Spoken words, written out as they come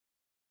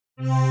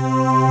Hey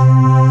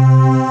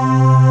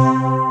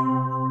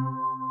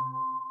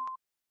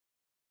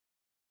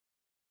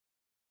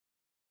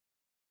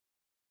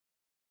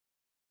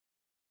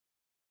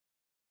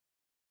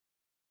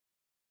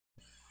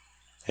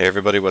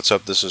everybody, what's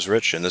up? This is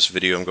Rich. In this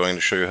video I'm going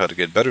to show you how to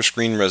get better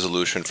screen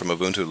resolution from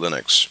Ubuntu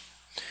Linux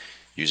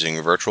using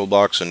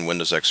Virtualbox and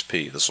Windows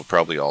XP. This will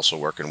probably also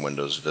work in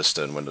Windows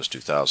Vista and Windows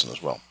 2000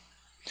 as well.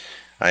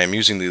 I am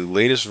using the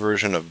latest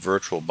version of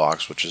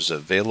Virtualbox, which is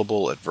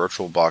available at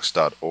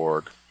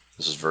virtualbox.org.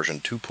 This is version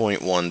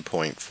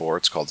 2.1.4.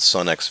 It's called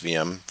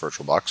SunXVM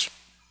Virtualbox.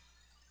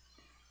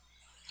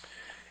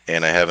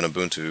 And I have an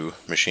Ubuntu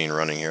machine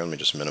running here. Let me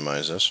just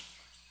minimize this.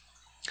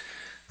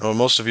 Now, what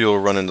most of you will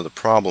run into the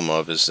problem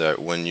of is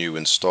that when you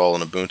install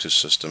an Ubuntu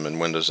system in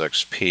Windows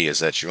XP is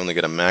that you only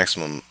get a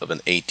maximum of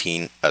an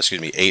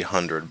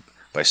 800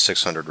 by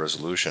 600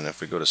 resolution.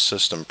 If we go to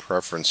System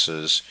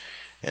Preferences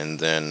and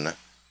then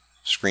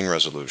Screen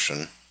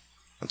Resolution,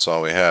 that's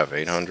all we have,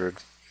 800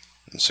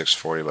 and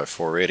 640 by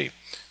 480.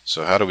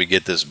 So how do we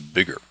get this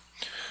bigger?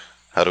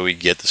 How do we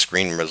get the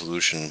screen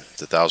resolution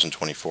to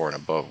 1024 and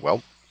above?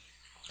 Well,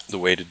 the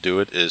way to do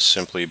it is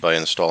simply by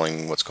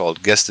installing what's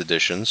called guest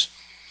editions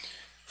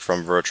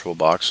from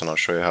Virtualbox, and I'll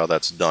show you how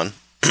that's done.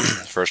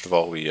 First of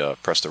all, we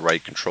press the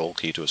right control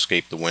key to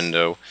escape the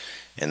window,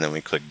 and then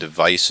we click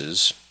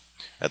Devices.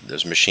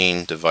 There's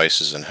Machine,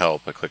 Devices, and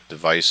Help. I click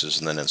Devices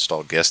and then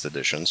install Guest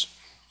Editions.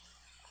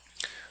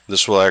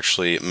 This will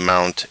actually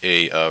mount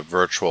a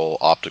virtual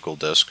optical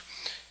disc.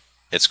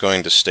 It's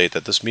going to state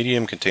that this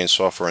medium contains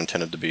software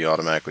intended to be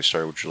automatically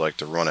started. Would you like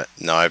to run it?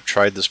 Now, I've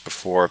tried this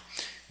before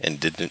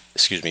and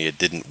it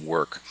didn't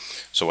work.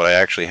 So what I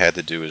actually had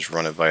to do is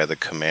run it via the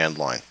command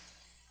line.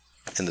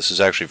 And this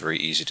is actually very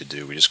easy to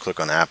do. We just click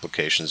on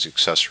Applications,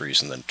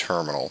 Accessories, and then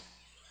Terminal.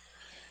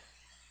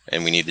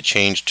 And we need to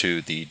change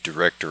to the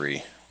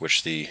directory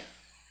which the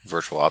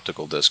virtual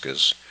optical disk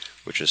is,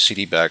 which is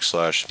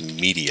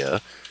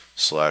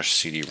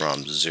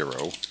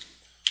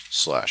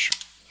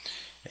cd/media/cd-rom0/.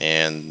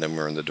 And then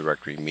we're in the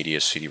directory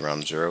media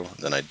cd-rom0.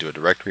 Then I do a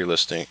directory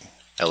listing,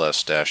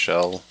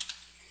 ls-l.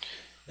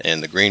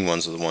 And the green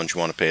ones are the ones you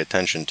want to pay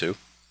attention to.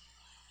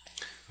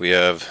 We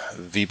have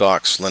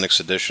VBox Linux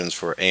editions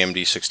for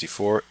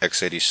AMD64,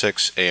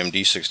 x86,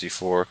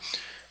 AMD64,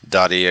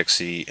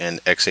 .exe,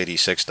 and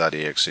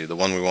x86.exe. The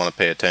one we want to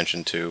pay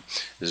attention to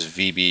is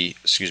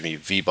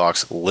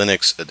VBox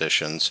Linux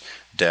editions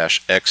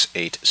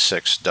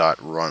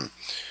 -x86.run.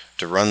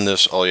 To run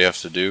this, all you have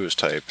to do is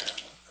type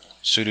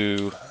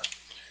sudo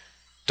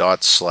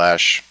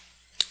 /,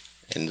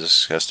 and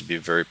this has to be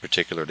very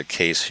particular to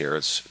case here.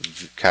 It's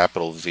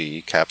capital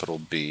V, capital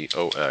B,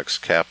 OX,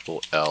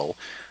 capital L,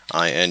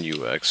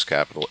 INUX,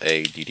 capital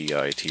A,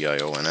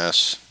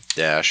 DDITIONS,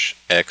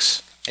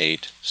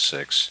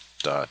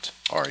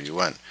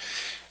 -x86.run.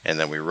 And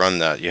then we run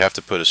that. You have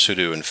to put a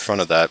sudo in front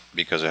of that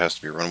because it has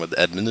to be run with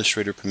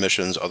administrator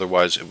permissions,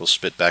 otherwise it will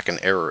spit back an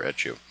error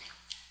at you.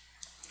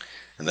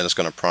 And then it's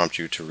going to prompt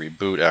you to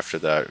reboot. After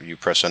that, you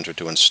press enter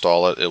to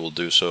install it. It will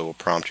do so. It will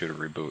prompt you to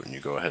reboot, and you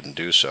go ahead and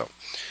do so.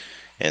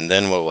 And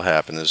then what will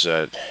happen is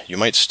that you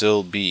might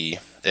still be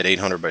at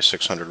 800 by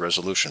 600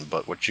 resolution,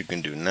 but what you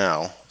can do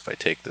now, if I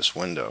take this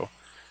window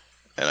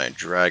and I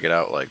drag it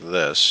out like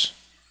this,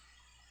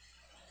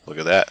 look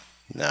at that.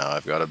 Now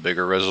I've got a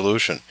bigger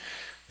resolution.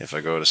 If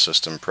I go to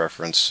System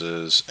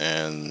Preferences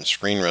and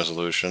Screen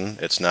Resolution,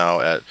 it's now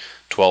at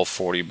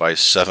 1240 by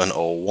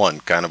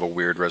 701. Kind of a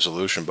weird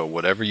resolution, but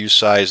whatever you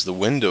size the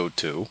window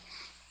to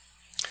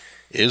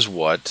is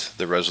what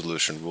the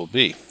resolution will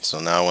be. So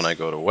now when I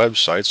go to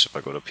websites, if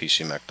I go to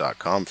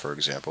PCMech.com for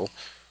example,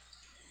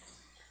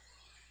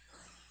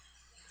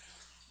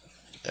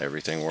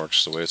 everything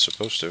works the way it's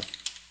supposed to.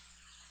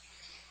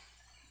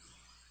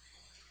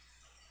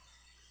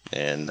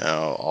 And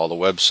now all the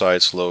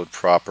websites load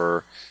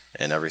proper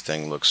and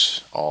everything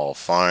looks all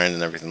fine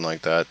and everything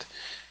like that.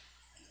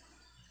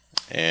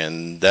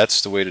 And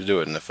that's the way to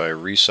do it. And if I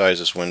resize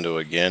this window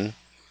again,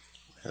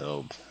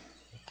 it'll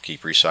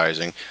keep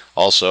resizing.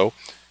 Also,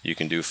 you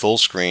can do full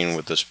screen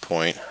with this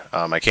point.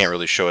 I can't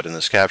really show it in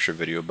this capture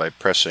video by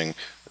pressing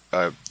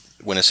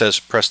when it says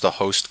press the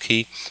host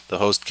key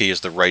is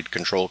the right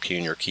control key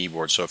in your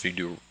keyboard. So if you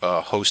do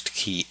host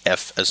key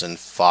F as in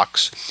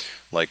Fox,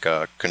 like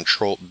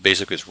control,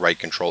 basically it's right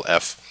control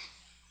F,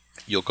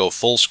 you'll go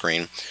full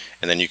screen,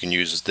 and then you can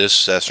use this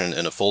session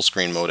in a full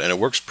screen mode, and it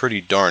works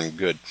pretty darn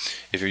good.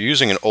 If you're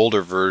using an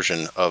older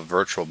version of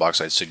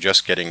Virtualbox, I'd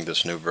suggest getting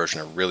this new version.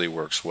 It really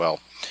works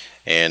well.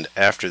 And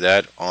after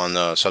that,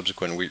 on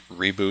subsequent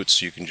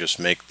reboots, you can just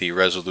make the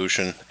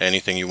resolution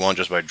anything you want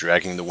just by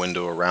dragging the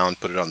window around,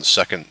 put it on the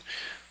second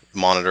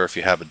monitor. If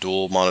you have a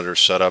dual monitor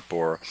setup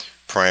or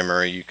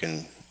primary, you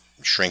can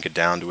shrink it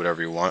down, do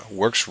whatever you want. It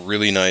works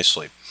really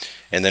nicely.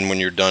 And then when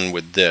you're done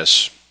with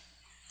this,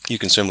 you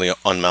can simply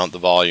unmount the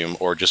volume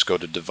or just go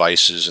to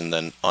Devices and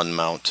then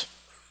unmount,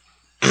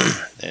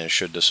 and it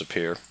should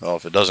disappear. Well,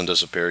 if it doesn't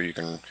disappear, you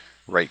can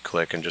right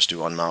click and just do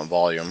unmount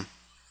volume,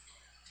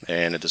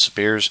 and it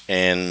disappears.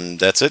 And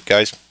that's it,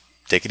 guys.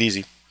 Take it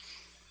easy.